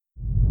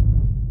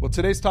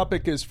today's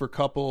topic is for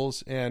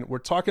couples, and we're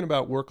talking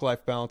about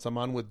work-life balance. I'm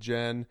on with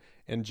Jen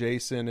and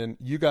Jason, and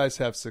you guys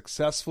have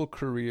successful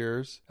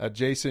careers.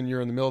 Jason,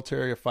 you're in the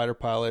military, a fighter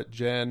pilot.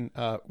 Jen,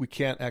 we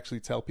can't actually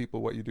tell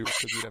people what you do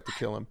because we'd have to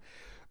kill them.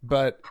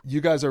 But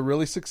you guys are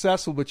really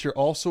successful, but you're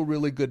also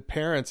really good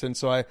parents. And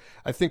so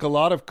I think a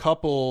lot of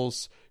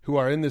couples who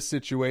are in this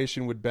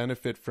situation would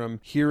benefit from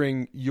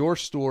hearing your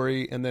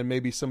story and then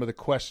maybe some of the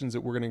questions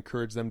that we're going to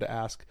encourage them to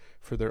ask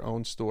for their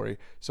own story.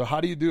 So how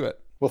do you do it?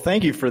 Well,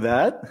 thank you for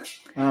that.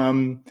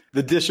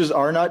 The dishes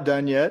are not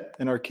done yet,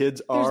 and our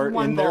kids are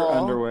in their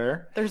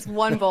underwear. There's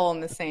one bowl in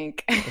the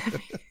sink.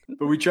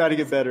 But we try to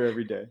get better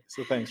every day.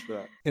 So thanks for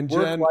that. And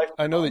Jen,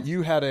 I know that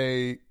you had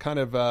a kind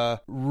of a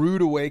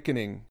rude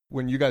awakening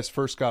when you guys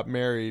first got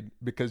married,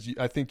 because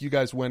I think you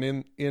guys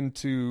went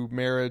into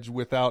marriage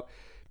without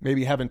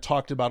maybe having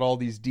talked about all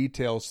these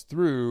details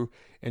through,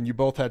 and you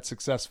both had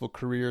successful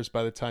careers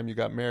by the time you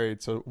got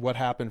married. So what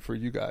happened for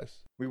you guys?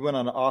 We went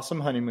on an awesome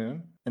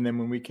honeymoon. And then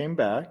when we came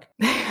back,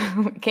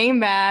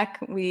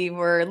 we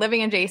were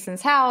living in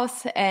Jason's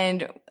house,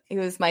 and it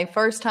was my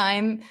first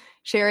time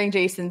sharing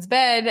Jason's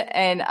bed.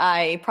 And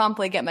I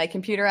promptly get my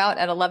computer out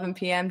at 11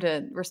 p.m.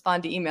 to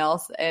respond to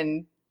emails.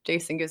 And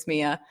Jason gives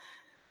me a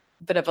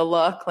bit of a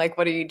look like,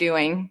 what are you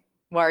doing?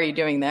 Why are you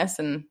doing this?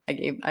 And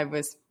I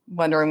was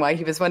wondering why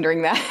he was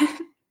wondering that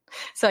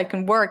so I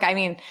can work. I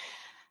mean,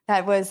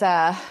 that was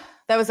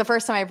the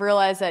first time I've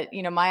realized that,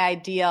 my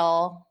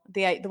ideal,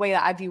 the way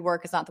that I view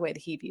work is not the way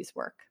that he views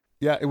work.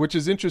 Yeah, which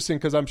is interesting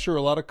because I'm sure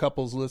a lot of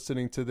couples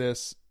listening to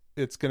this,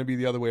 it's going to be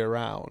the other way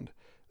around.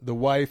 The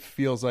wife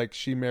feels like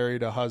she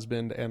married a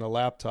husband and a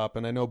laptop.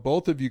 And I know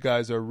both of you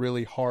guys are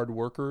really hard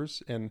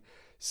workers and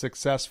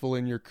successful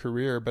in your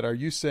career. But are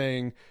you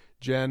saying,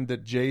 Jen,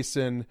 that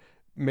Jason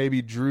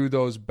maybe drew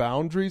those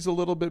boundaries a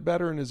little bit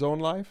better in his own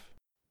life?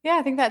 Yeah,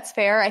 I think that's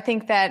fair. I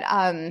think that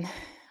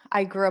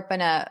I grew up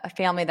in a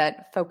family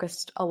that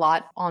focused a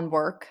lot on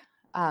work.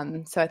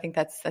 So I think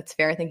that's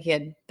fair. I think he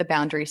had the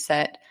boundaries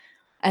set.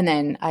 And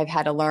then I've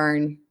had to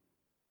learn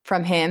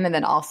from him, and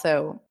then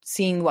also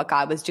seeing what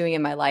God was doing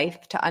in my life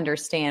to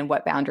understand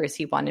what boundaries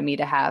he wanted me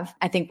to have.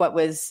 I think what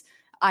was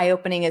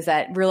eye-opening is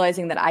that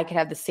realizing that I could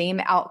have the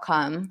same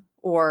outcome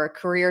or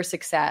career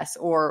success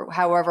or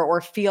however, or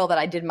feel that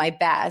I did my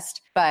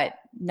best, but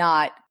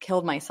not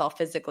killed myself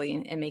physically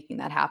in making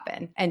that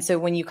happen. And so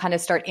when you kind of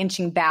start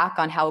inching back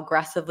on how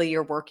aggressively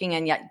you're working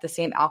and yet the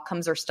same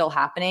outcomes are still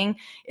happening,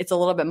 it's a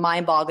little bit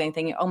mind-boggling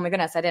thinking, oh my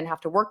goodness, I didn't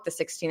have to work the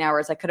 16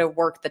 hours. I could have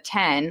worked the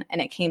 10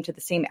 and it came to the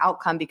same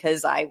outcome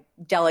because I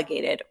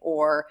delegated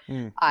or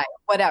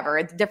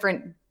whatever,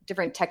 different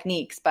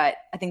techniques. But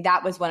I think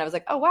that was when I was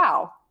like, oh,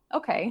 wow.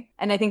 Okay.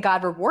 And I think I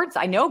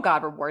know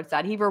God rewards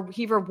that. He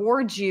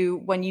rewards you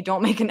when you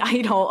don't make an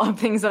idol of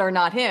things that are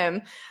not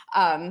him.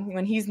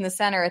 When he's in the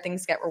center,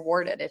 things get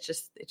rewarded. It's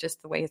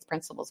just the way his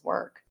principles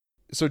work.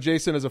 So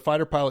Jason, as a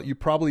fighter pilot, you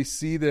probably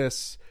see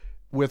this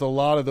with a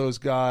lot of those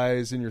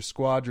guys in your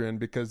squadron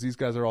because these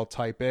guys are all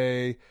type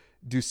A.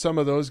 Do some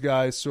of those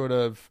guys sort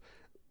of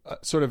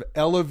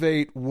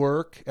elevate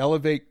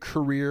their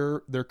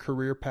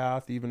career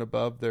path even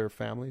above their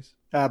families?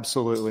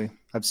 Absolutely.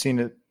 I've seen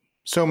it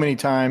so many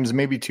times,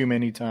 maybe too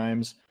many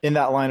times. In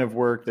that line of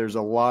work, there's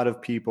a lot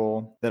of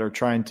people that are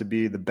trying to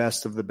be the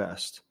best of the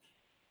best.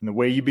 And the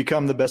way you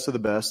become the best of the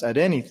best at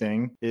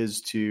anything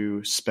is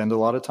to spend a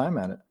lot of time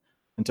at it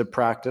and to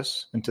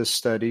practice and to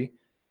study.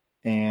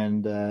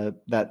 And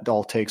that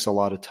all takes a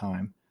lot of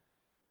time.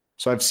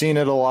 So I've seen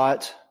it a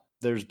lot.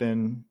 There's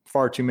been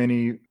far too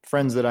many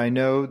friends that I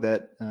know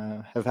that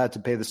have had to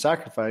pay the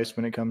sacrifice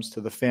when it comes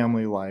to the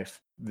family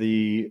life.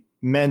 The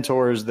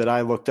mentors that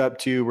I looked up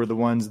to were the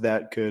ones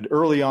that could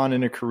early on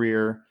in a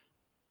career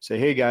say,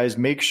 hey guys,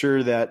 make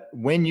sure that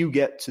when you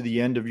get to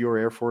the end of your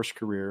Air Force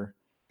career,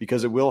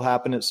 because it will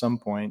happen at some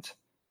point,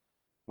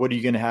 what are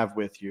you going to have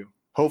with you?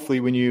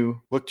 Hopefully when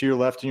you look to your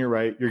left and your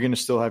right, you're going to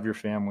still have your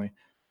family.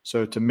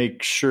 So to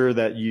make sure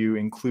that you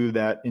include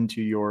that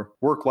into your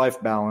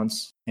work-life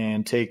balance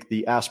and take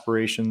the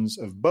aspirations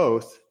of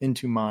both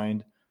into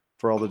mind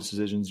for all the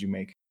decisions you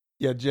make.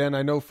 Yeah, Jen,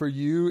 I know for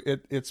you,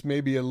 it's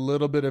maybe a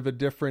little bit of a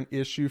different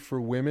issue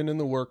for women in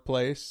the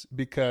workplace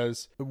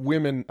because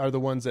women are the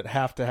ones that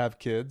have to have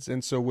kids.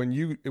 And so when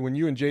you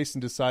and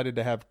Jason decided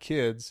to have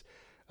kids,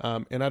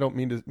 and I don't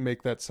mean to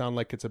make that sound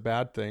like it's a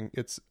bad thing.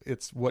 It's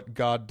what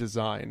God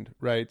designed,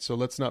 right? So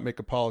let's not make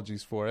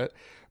apologies for it.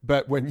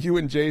 But when you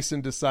and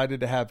Jason decided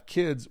to have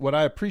kids, what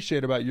I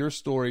appreciate about your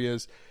story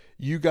is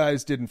you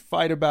guys didn't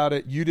fight about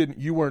it.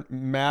 You weren't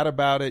mad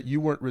about it. You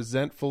weren't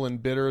resentful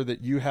and bitter that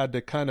you had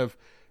to kind of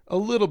a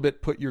little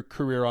bit put your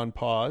career on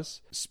pause.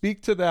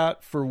 Speak to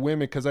that for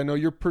women, because I know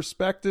your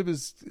perspective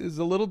is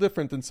a little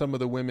different than some of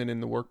the women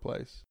in the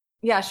workplace.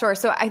 Yeah, sure.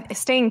 So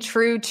staying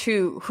true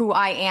to who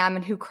I am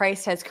and who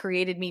Christ has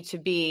created me to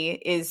be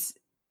is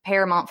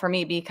paramount for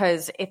me,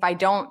 because if I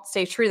don't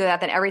stay true to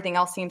that, then everything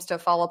else seems to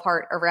fall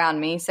apart around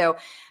me. So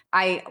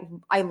I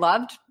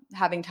loved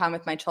having time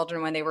with my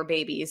children when they were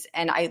babies,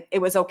 and it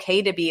was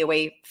okay to be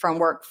away from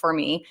work for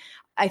me.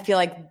 I feel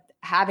like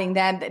having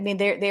them, I mean,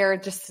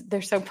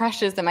 they're so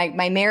precious. And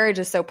my marriage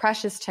is so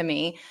precious to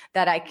me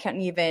that I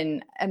can't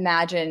even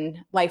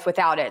imagine life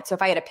without it. So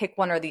if I had to pick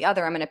one or the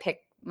other, I'm going to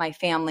pick my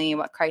family,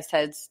 what Christ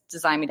has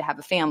designed me to have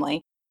a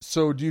family.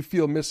 So do you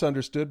feel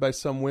misunderstood by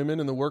some women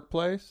in the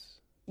workplace?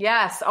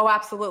 Yes. Oh,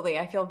 absolutely.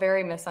 I feel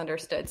very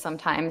misunderstood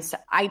sometimes.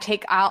 I'll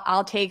take,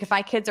 if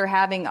my kids are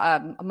having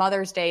a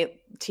Mother's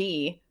Day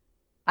tea,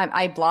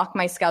 I block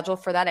my schedule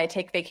for that. I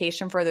take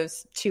vacation for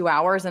those 2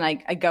 hours and I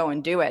go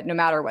and do it no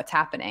matter what's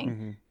happening.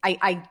 Mm-hmm.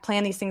 I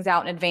plan these things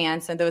out in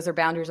advance, and those are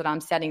boundaries that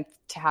I'm setting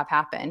to have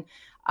happen.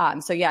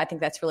 So yeah, I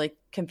think that's really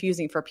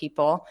confusing for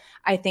people.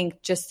 I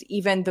think just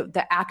even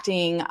the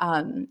acting,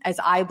 as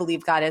I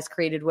believe God has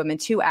created women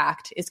to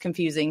act, is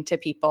confusing to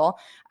people.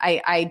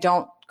 I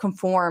don't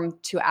conform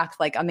to act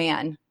like a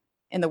man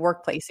in the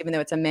workplace, even though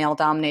it's a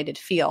male-dominated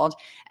field.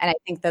 And I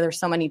think that there's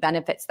so many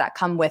benefits that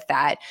come with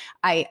that.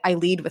 I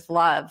lead with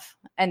love,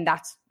 and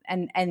that's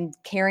and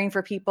caring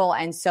for people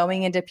and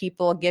sowing into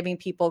people, giving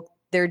people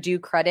their due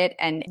credit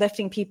and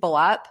lifting people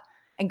up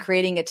and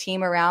creating a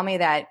team around me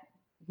that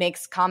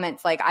makes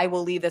comments like, I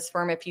will leave this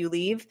firm if you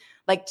leave.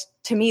 Like,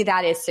 to me,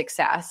 that is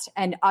success.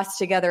 And us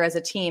together as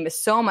a team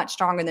is so much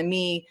stronger than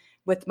me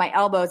with my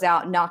elbows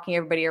out, knocking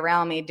everybody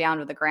around me down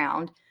to the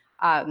ground.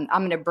 I'm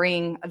going to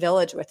bring a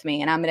village with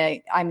me, and I'm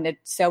going to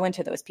sow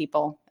into those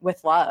people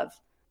with love.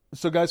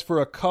 So guys,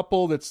 for a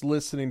couple that's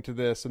listening to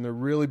this and they're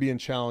really being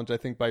challenged, I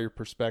think, by your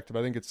perspective,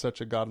 I think it's such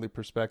a godly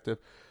perspective.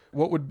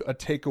 What would a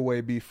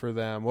takeaway be for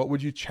them? What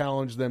would you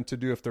challenge them to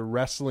do if they're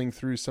wrestling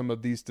through some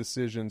of these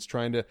decisions,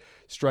 trying to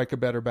strike a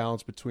better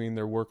balance between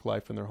their work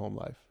life and their home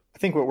life? I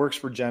think what works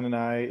for Jen and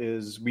I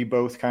is we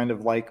both kind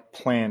of like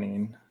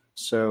planning.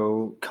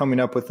 So coming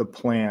up with a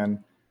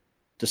plan,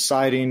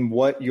 deciding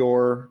what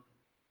your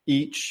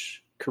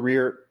each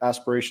career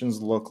aspirations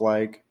look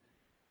like.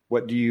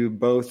 What do you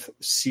both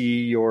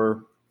see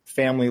your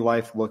family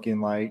life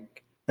looking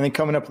like? And then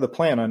coming up with a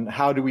plan on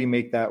how do we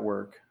make that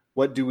work?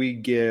 What do we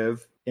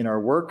give in our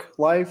work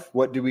life?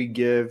 What do we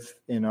give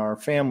in our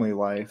family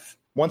life?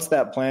 Once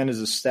that plan is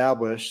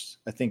established,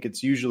 I think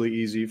it's usually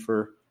easy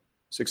for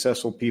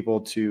successful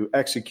people to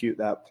execute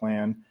that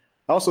plan.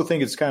 I also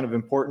think it's kind of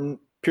important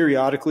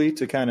periodically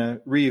to kind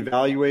of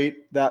reevaluate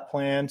that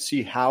plan,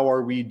 see how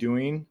are we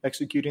doing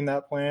executing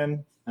that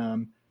plan.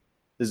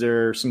 Is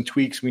there some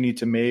tweaks we need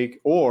to make,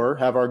 or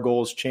have our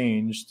goals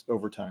changed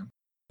over time?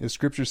 The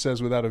scripture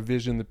says, without a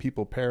vision, the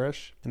people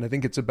perish. And I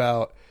think it's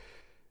about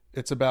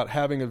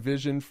having a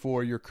vision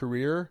for your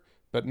career,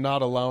 but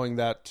not allowing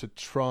that to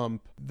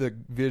trump the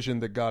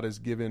vision that God has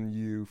given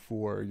you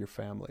for your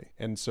family.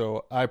 And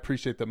so I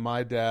appreciate that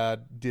my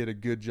dad did a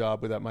good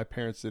job with that. My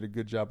parents did a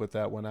good job with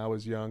that when I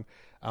was young.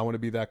 I want to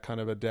be that kind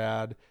of a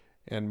dad.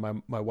 And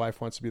my wife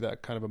wants to be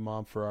that kind of a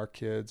mom for our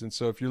kids. And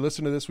so if you're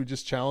listening to this, we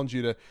just challenge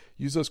you to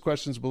use those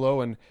questions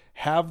below and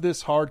have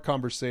this hard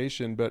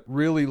conversation, but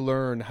really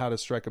learn how to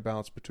strike a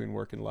balance between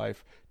work and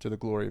life to the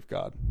glory of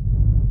God.